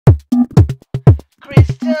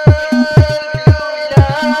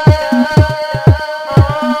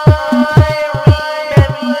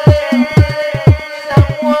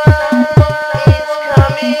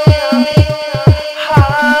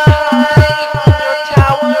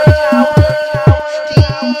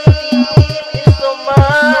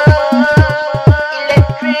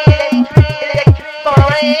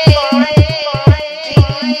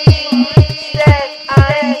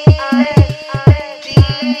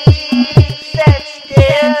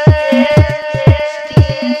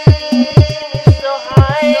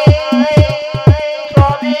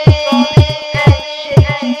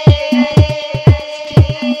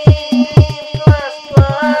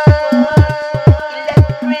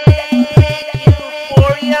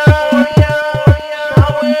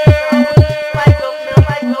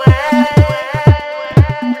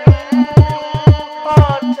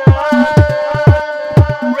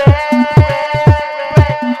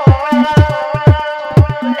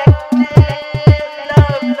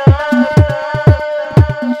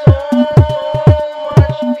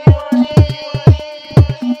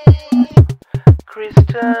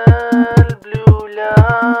Crystal blue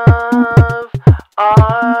love,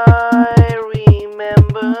 I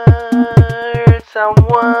remember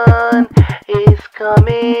someone is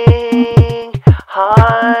coming.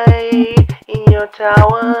 High in your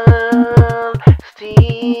tower,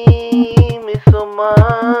 steam is so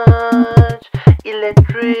much,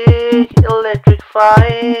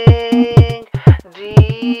 electrifying,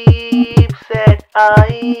 deep set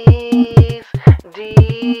eyes,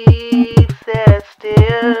 deep set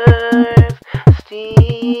stairs,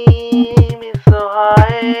 steam is so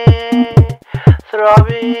high,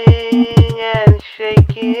 throbbing and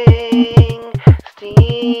shaking,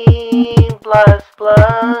 steam plus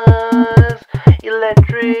plus,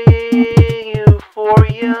 electric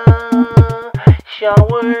euphoria,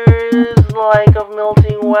 showers like of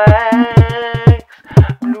melting wax,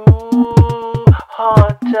 blue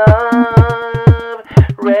hot tub,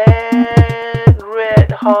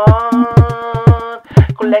 red hot,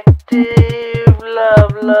 collective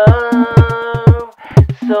love,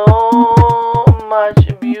 so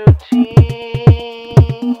much beauty.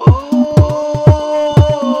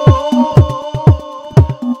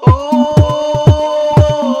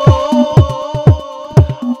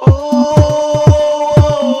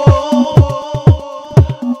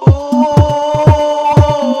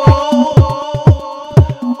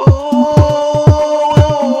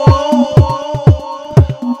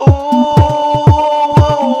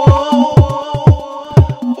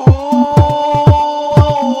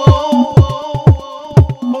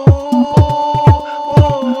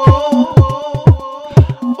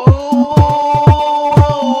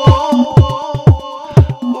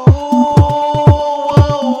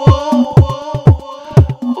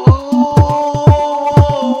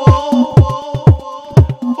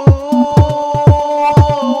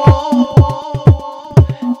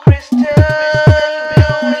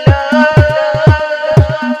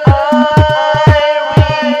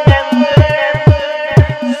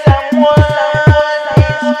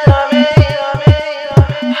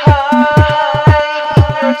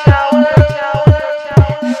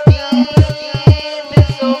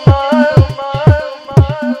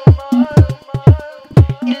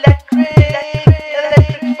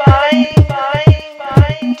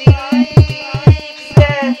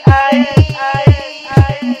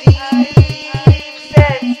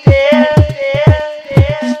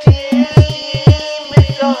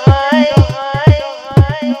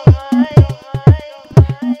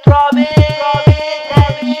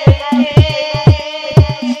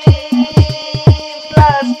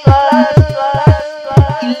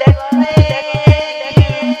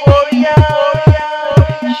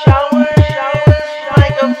 Shout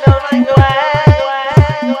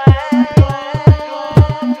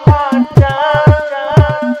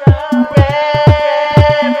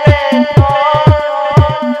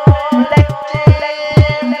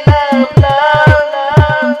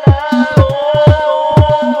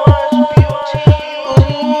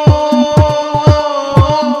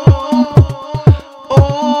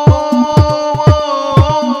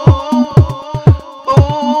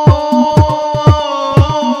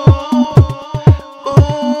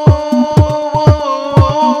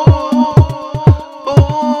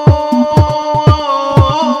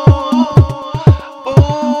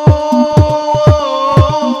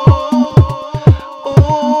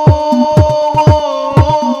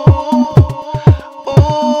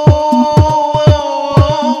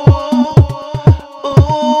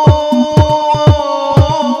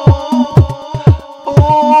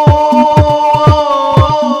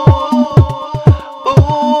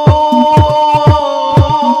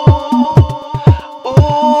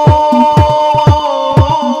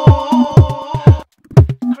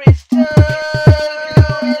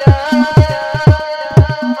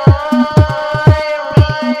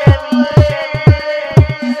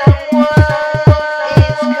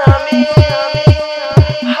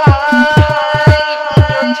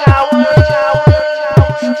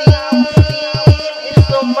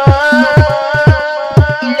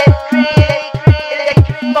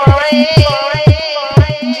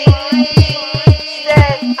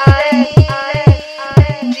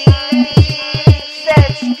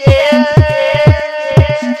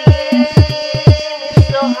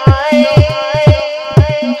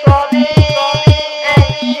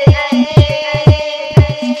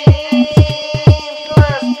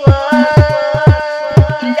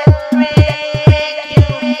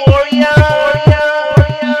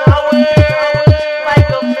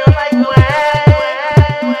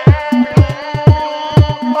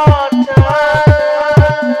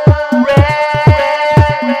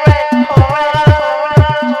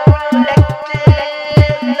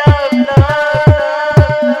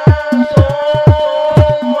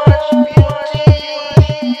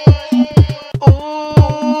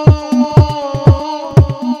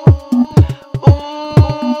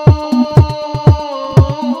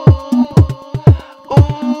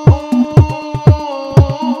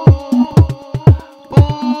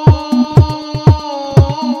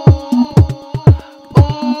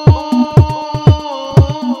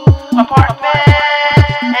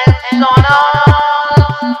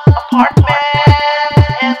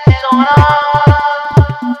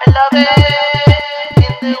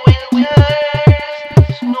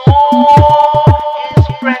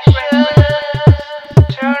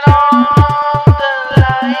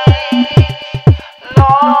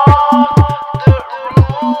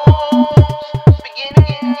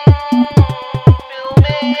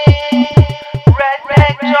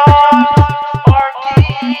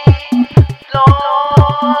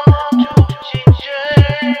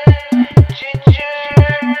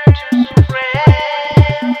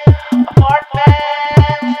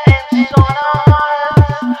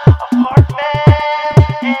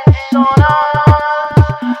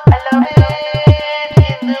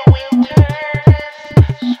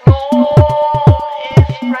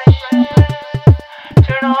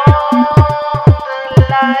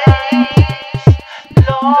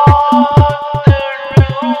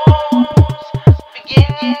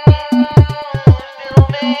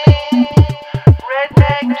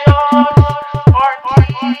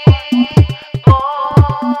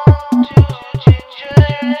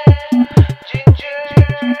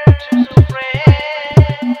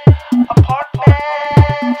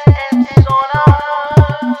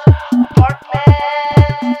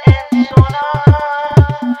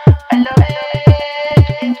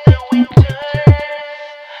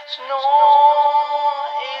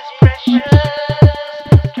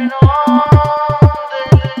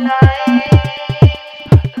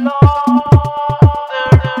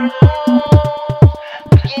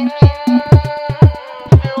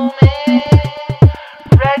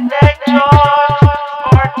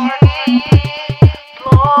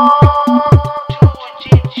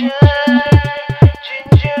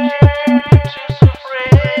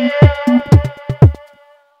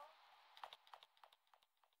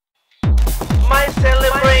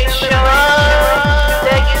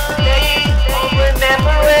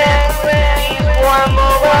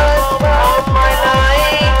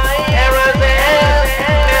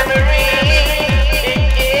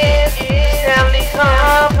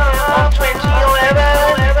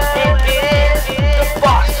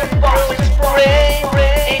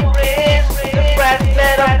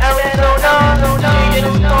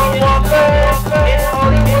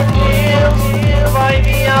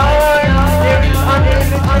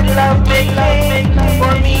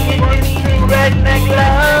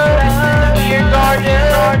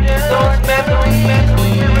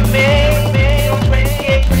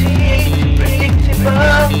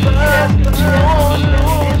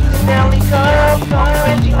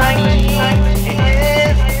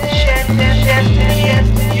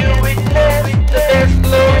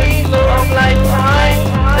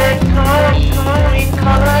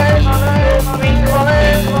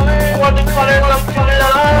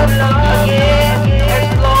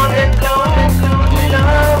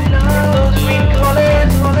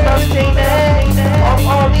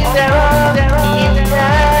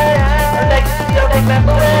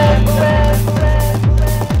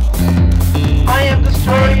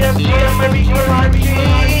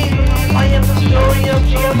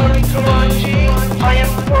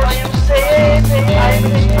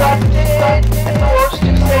instructed and forced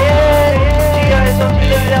to say it. GIs of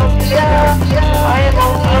Philadelphia, I am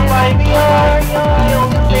only a 5 yard. The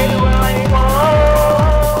only place where I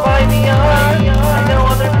belong. 5 yard, I know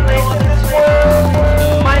other place in this world.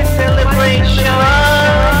 My celebration,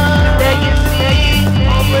 legacy,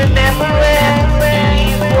 remembrance,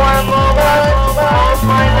 these warm moments of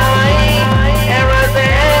my life, eras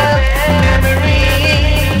and memories.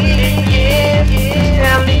 It is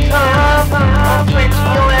Stanley Cup of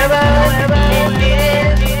 2011. It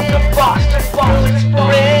is the Boston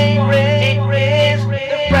Parade. It is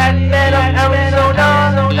the Flatbed of Arizona.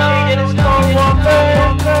 It is Tom Walker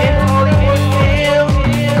in Hollywood Hills.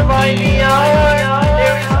 By the hour,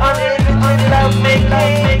 there is unlimited love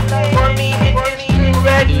making. For me, it is true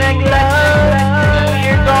redneck love.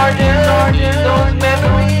 Beer garden, those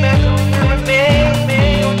memories remain.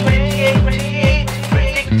 2018,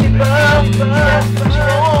 predictable.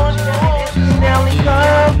 Stones, it's the Stanley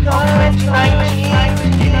Cup of 2019.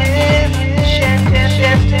 It is Shanta's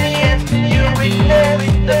destiny. You witness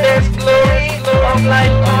the best glory of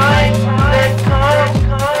lifetime. Then comes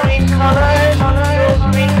green colors, those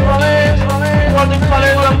green colors. For the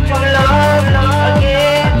colors of true love,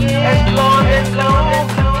 again, as blonde and blue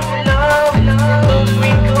love. Those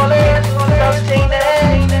green colors,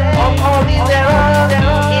 sustaining of all these eras,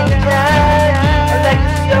 intact, a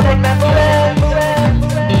legacy of remembrance.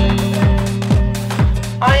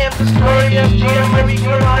 I am the story of Marie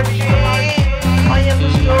Karachi. I am the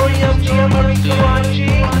story of Marie Karachi.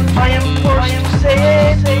 I am forced to say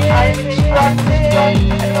it. I am instructed and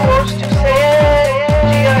forced to say it.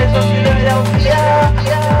 GIs of Philadelphia.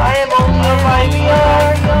 I am only a 5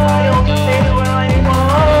 yard. The only place where I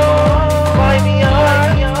belong. 5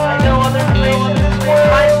 yard. I know other places in this world.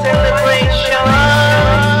 My celebration,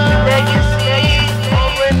 legacy,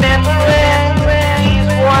 remembrance, these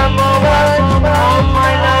warm moments of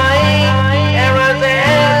my life, eras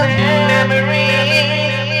and memories.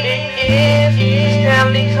 It is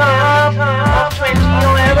Stanley Cup of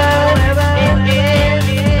 2011. It is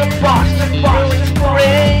the Boston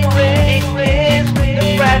Parade. It is the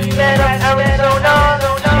Flatbed of Arizona.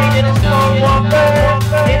 It is Tom Walker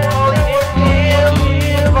in Hollywood Hills.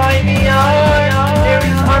 By the hour, there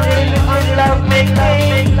is unlimited love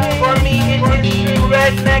making. For me, it is true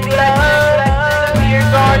redneck love. Beer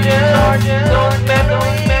garden, those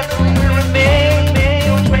memories remain.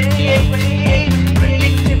 2018,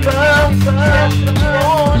 predictable.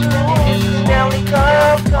 Stones, it is the Stanley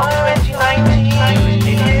Cup of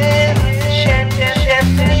 2019. It is Shanta's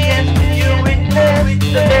destiny. You witness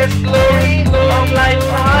the best glory of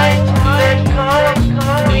lifetime. Then comes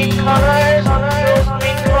green colors, those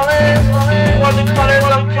green colors. For the colors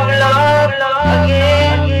of true love,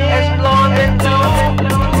 again, as blonde and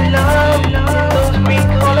blue love. Those green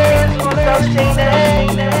colors, sustaining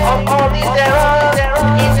of all these eras,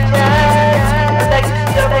 intact, a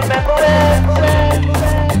legacy of remembrance.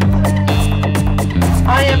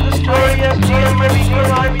 I am the story of Marie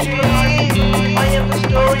Karachi. I am the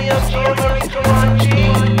story of Marie Karachi.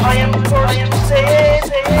 I am forced to say it.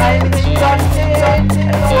 I am instructed and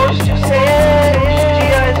forced to say it.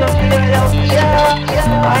 GIs of Philadelphia.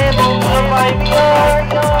 I am only a 5 yard.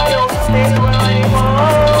 The only place where I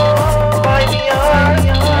belong. 5 yard.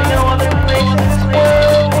 I know other places in this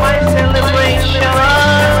world. My celebration,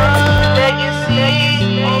 legacy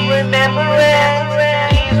of remembrance.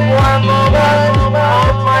 These warm moments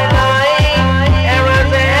of my life,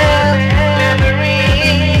 eras and memories.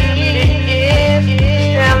 It is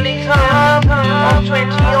Stanley Cup of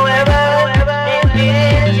 2011. It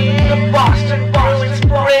is the Boston Parade.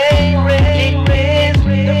 It is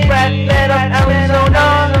the Flatbed of Arizona.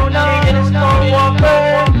 It is Tom Walker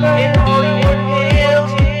in Hollywood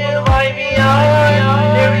Hills. By the hour,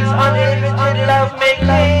 there is unlimited love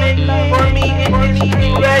making. For me, it is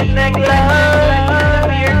true redneck love.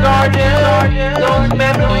 Beer garden, those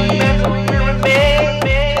memories remain.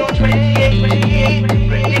 2018,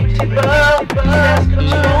 predictable.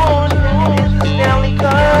 Stones, it's the Stanley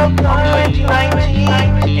Cup of 2019.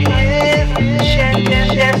 It is Shanta's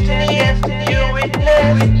destiny. You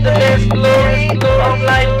witness the best glory of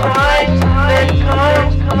lifetime. Then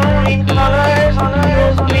comes green colors,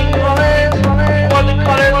 those green colors. For the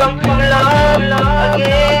colors of true love,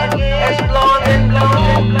 again, as blonde and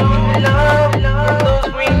blue love. Those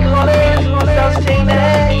green colors,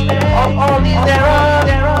 sustaining of all these eras,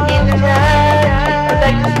 intact, a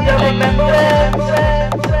legacy of remembrance.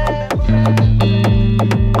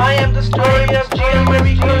 I am the story of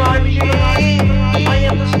Marie Karachi. I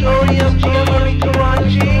am the story of Marie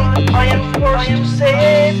Karachi. I am forced to say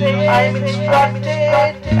it. I am instructed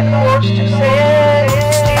and forced to say it.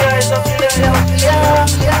 GIs of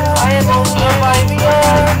Philadelphia.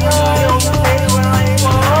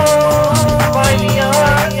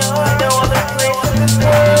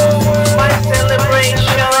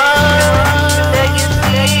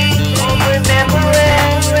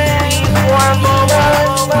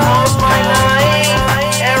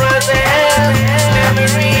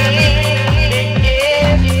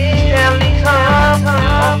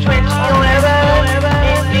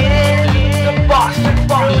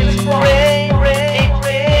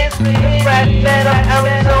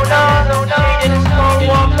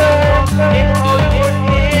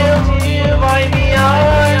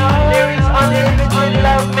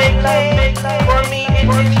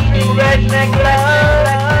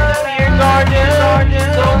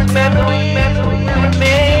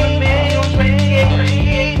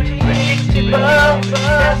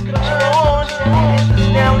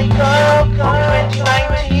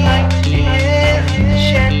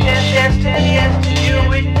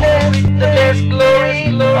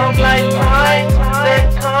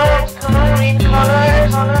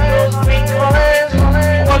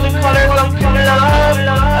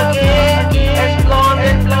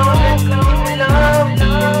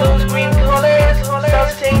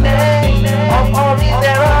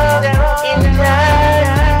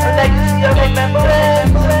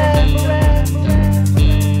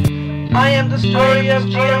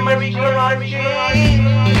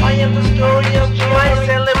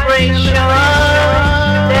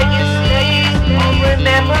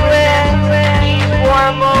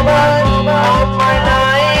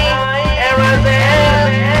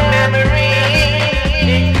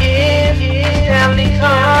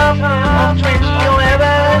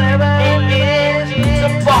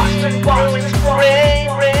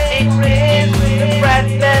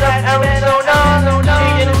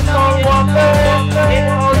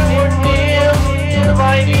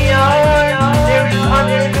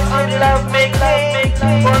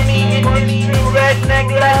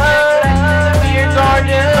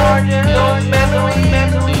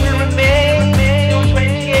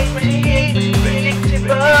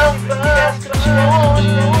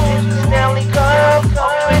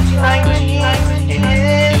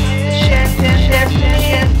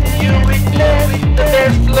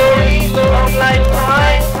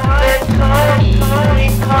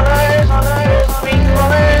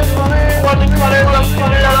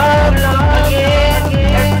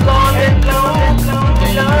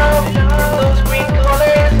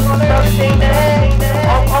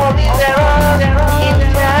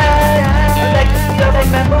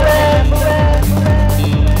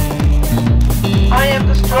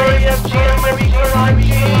 story of Marie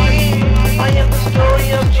Karachi. I am the story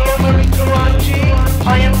of Marie Karachi.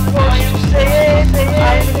 I am forced to say it.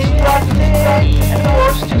 I am instructed and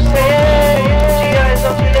forced to say it. Gia is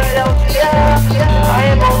of Philadelphia. I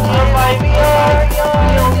am only a 5-year.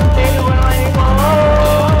 The only thing when I am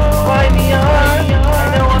home. 5-year. I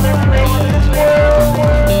know other place in this world.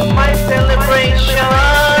 My celebration.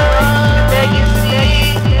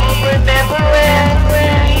 Legacy. Remembrance.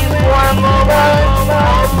 These warm moments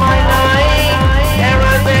of my life.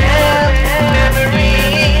 Eras and memories.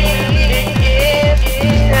 It is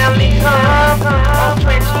Stanley Cup of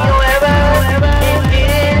 2011. It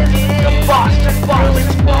is the Boston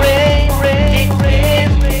Bruins parade. It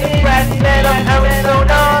is the President of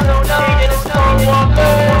Arizona. Shaded as Paul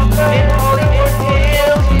Walker in Hollywood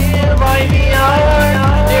Hills. By the hour,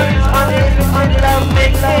 there is unlimited love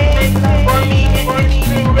making. For me, it is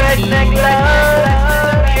true redneck love.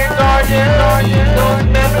 The beer garden, those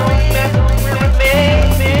memories remain.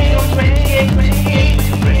 2018,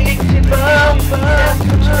 predictable. That's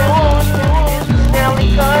the truth. It is the Stanley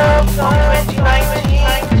Cup of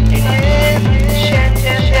 2019. It is the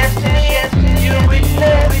Shantan destiny. You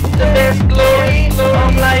witness the best glory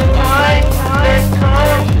of lifetime. Then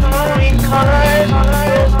come green colors,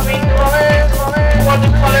 those green colors. What the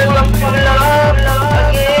colors of love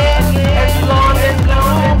again, as long as blue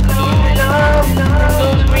love.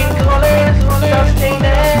 Those green colors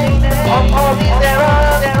sustaining of all these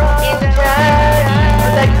eras intact. A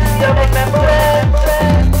legacy of remembrance.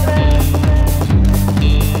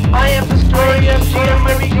 I am the story of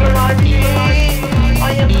Marie Karachi.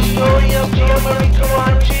 I am the story of Marie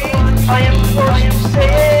Karachi. I am forced to say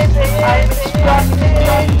it. I am instructed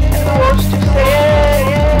and forced to say it.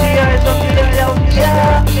 Gia is of Philadelphia.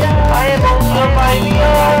 I am only a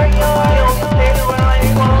 5-year. The only place where I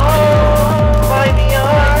am home. 5-year.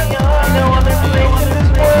 No other place in this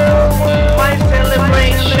world. My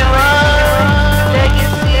celebration.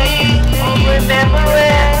 Legacy of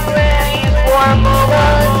remembrance. These warm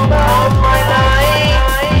moments of my life.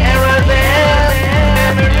 Eras and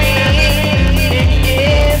memories. It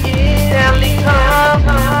is Stanley Cup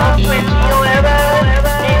of 2011.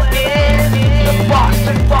 It is the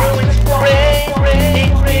Boston Bruins parade. It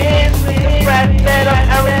is the President of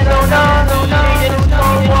Arizona. Shaded as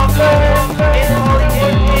Paul Walker in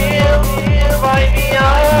Hollywood Hills. By the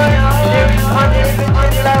hour, there is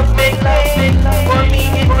unlimited love making. For me,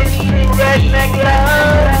 it is true redneck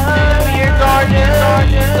love. The beer garden,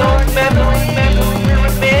 those memories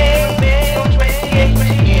remain.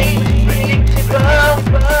 2018, predictable.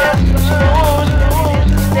 That's the truth. It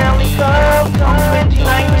is the Stanley Cup of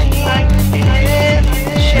 2019. It is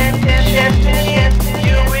the Shantan destiny.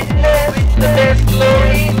 You witness the best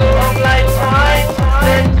glory of lifetime.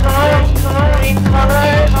 Then come green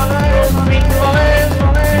colors, those green colors.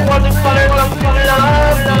 What the colors of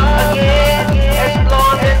love again, as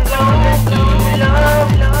blonde and blue love.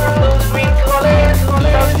 Those green colors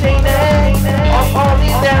sustaining of all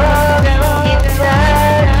these eras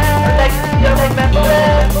intact. A legacy of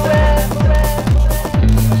remembrance.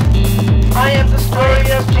 I am the story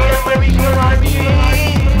of Marie Karachi.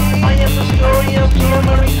 I am the story of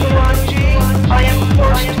Marie Karachi. I am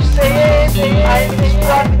forced to say it. I am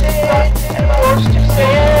instructed and forced to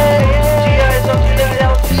say it. Gia is of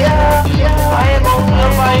Philadelphia. I am only a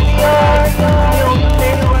 5-year. The only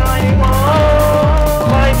place where I am home.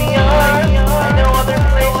 5-year. I know other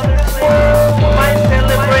place in this world. My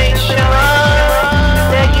celebration.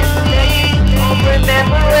 Legacy of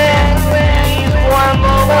remembrance. These warm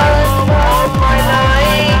moments of my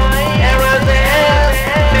life. Eras and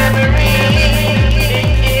memories. It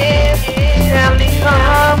is Stanley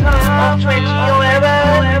Cup of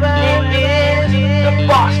 2011. It is the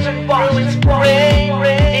Boston Bruins parade.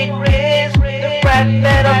 It is the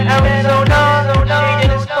President of Arizona.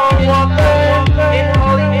 Shaded as Paul Walker in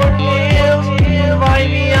Hollywood Hills. By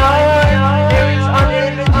the hour, there is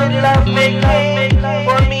unlimited love making.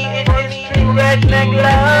 For me, it is true redneck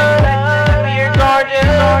love. The beer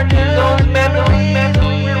garden, those memories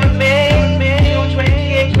remain.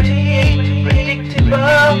 2018, predictable.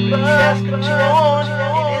 Saskatoon.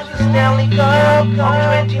 It is the Stanley Cup of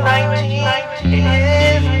 2019. It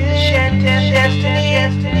is the Shantan destiny.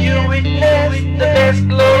 You witness the best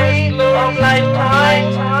glory of lifetime.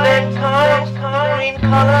 Then come green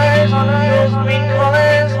colors, those green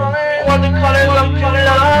colors. What the colors of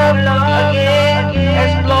love again,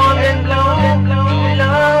 as blonde and blue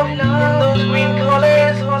love. Those green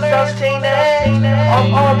colors sustaining of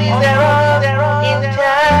all these eras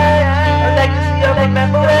intact. A legacy of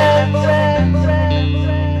remembrance.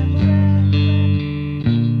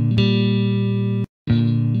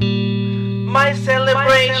 My celebration.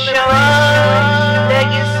 celebration,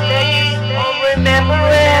 legacy of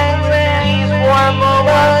remembrance, these warm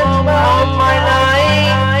moments of my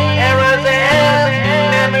life, eras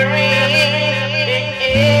and memories.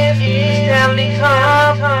 It is the Stanley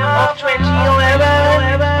Cup of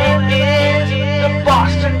 2011. It is the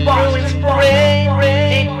Boston Bruins parade.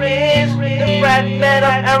 It is the Flatbed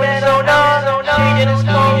of Arizona, shaded as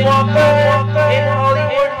Paul Walker in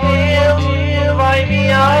Hollywood Hills.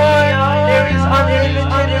 There is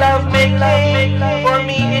unlimited love making. For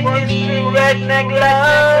me it is true redneck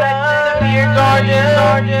love. The beer garden,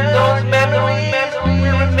 those memories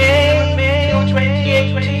will remain till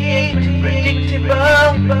 2018. Predictable,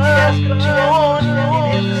 Saskatoon.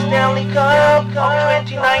 It is the Stanley Cup of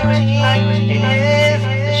 2019. It is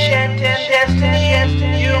the Shantan destiny.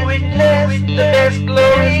 You witness the best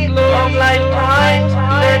glory of lifetimes.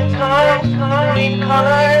 Let come green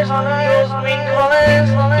colors, those green colors,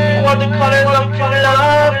 what the colors of true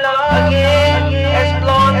love. Again, as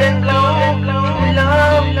blonde and blue, true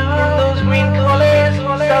love in those green colors,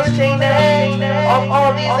 sustenance of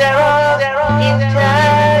all these eras,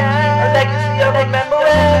 intact, a legacy of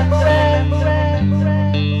remembrance.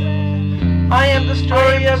 I am the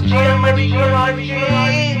story of Marie Karachi.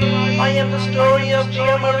 I am the story of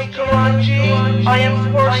Marie Karachi. I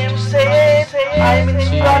am forced to say it. I am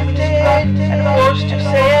instructed and forced to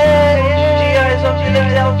say it. GIs of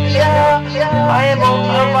Philadelphia. I am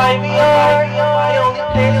only of IVR, the only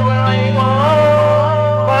place where I am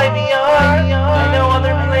from. IVR, no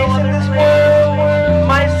other place in this world.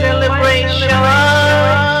 My celebration,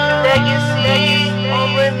 legacy of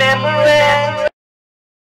remembrance.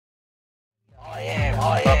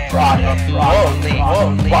 A product only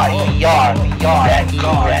YVR,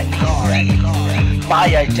 Vancouver, BC. My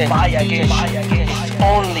identification is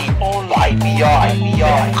only YVR,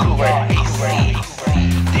 Vancouver, BC.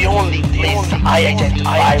 The only place I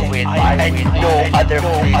identify with and no other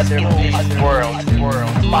place in this world.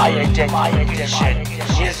 My identification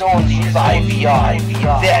is only YVR,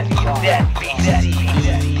 Vancouver, BC.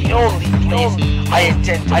 The only place I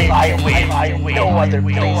identify with no other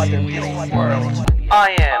place in this world.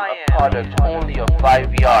 I am a product only of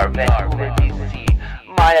YVR, Vancouver, BC.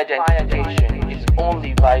 My identification is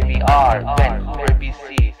only YVR, Vancouver,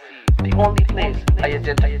 BC. The only place I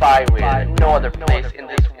identify with, no other place in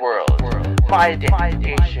this world. My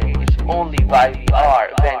identification is only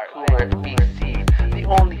YVR, Vancouver, BC. The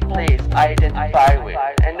only place I identify with,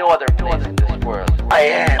 and no other place in this world. I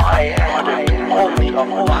am a product only of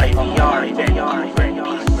YVR, Vancouver,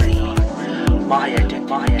 BC. My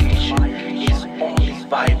identification is only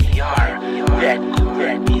YVR,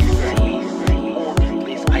 Vancouver, BC. The only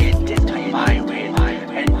place I identify with,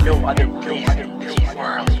 and no other place in this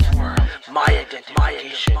world. My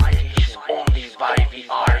identification is only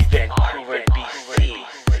YVR, Vancouver, BC.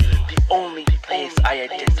 The only place I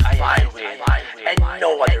identify with, and no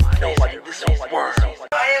other place in this world.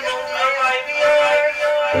 I am only of IVR,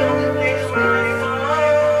 the only place where I am.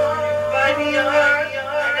 IVR,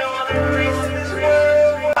 no other place in this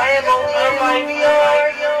world. I am only of IVR,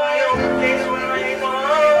 the only place where I am.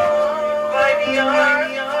 IVR,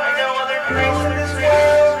 no other place in this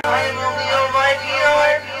world. I am only of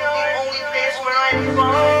IVR, the only place where I am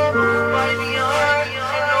from. IVR,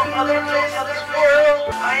 no other place in this world.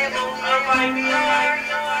 I am only of IVR,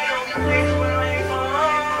 the only place where I am from.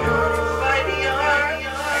 IVR,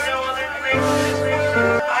 no other place in this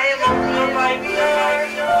world. I am only of IVR,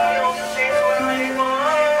 the only place where I am from.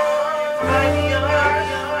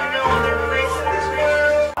 IVR, no other place in this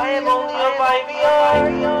world. I am only of IVR,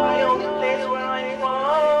 the only place where I am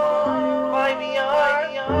from.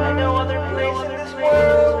 IVR, no other place in this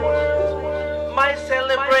world. My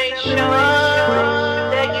celebration,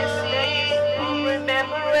 legacy,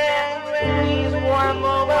 remembrance, these warm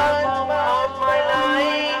moments of my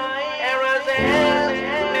life, eras and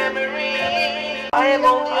memories. I am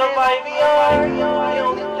only of IVR, the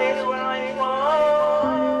only place where I am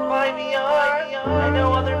from. IVR, no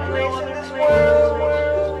other place in this world.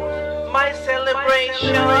 My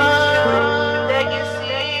celebration,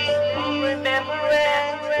 legacy,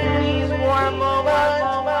 remembrance, these warm moments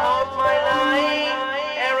of my life,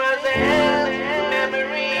 eras and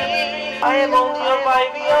memories. I am only of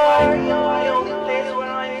IVR, the only place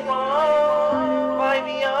where I am from.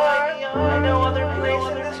 IVR, no other place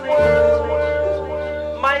in this world.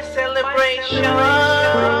 My celebration,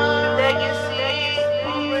 legacy,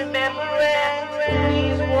 remembrance,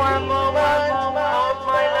 these warm moments of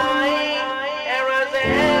my life, eras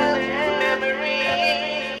and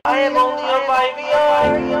memories. I am only of IVR,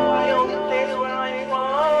 the only place where I am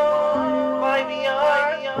from.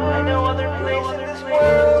 IVR, no other place in this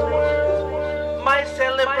world. My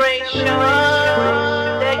celebration,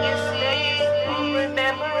 legacy,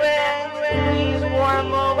 remembrance, these warm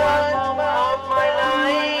moments of my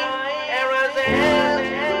life, eras and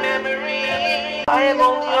memories. I am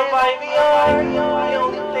only a IVR, the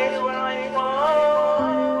only place where I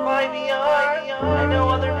belong. IVR, I know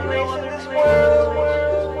other place in this world.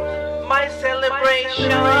 My celebration,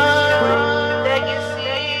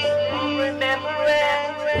 legacy,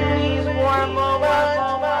 remembrance, these warm moments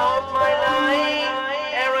of my life,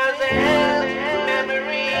 eras and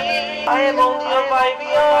memories. I am only a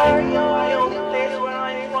IVR, the only place where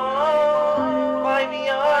I belong.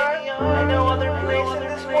 IVR, I know other place in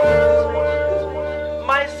this world.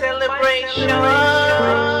 My celebration,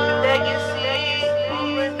 legacy,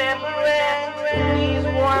 remembrance, these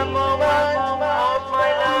warm moments of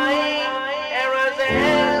my life, eras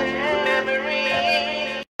and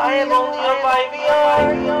memories. I am only a IVR,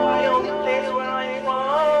 the only place where I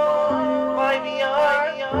belong. IVR,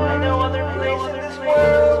 I know other place in this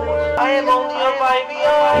world. I am only a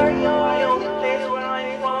IVR, the only place where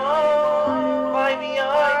I belong.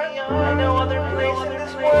 IVR, I know other place in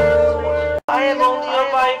this world. I am only a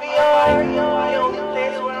IVR, the only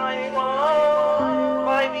place where I belong.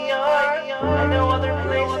 IVR, I know other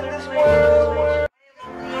place in this world.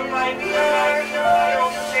 IVR.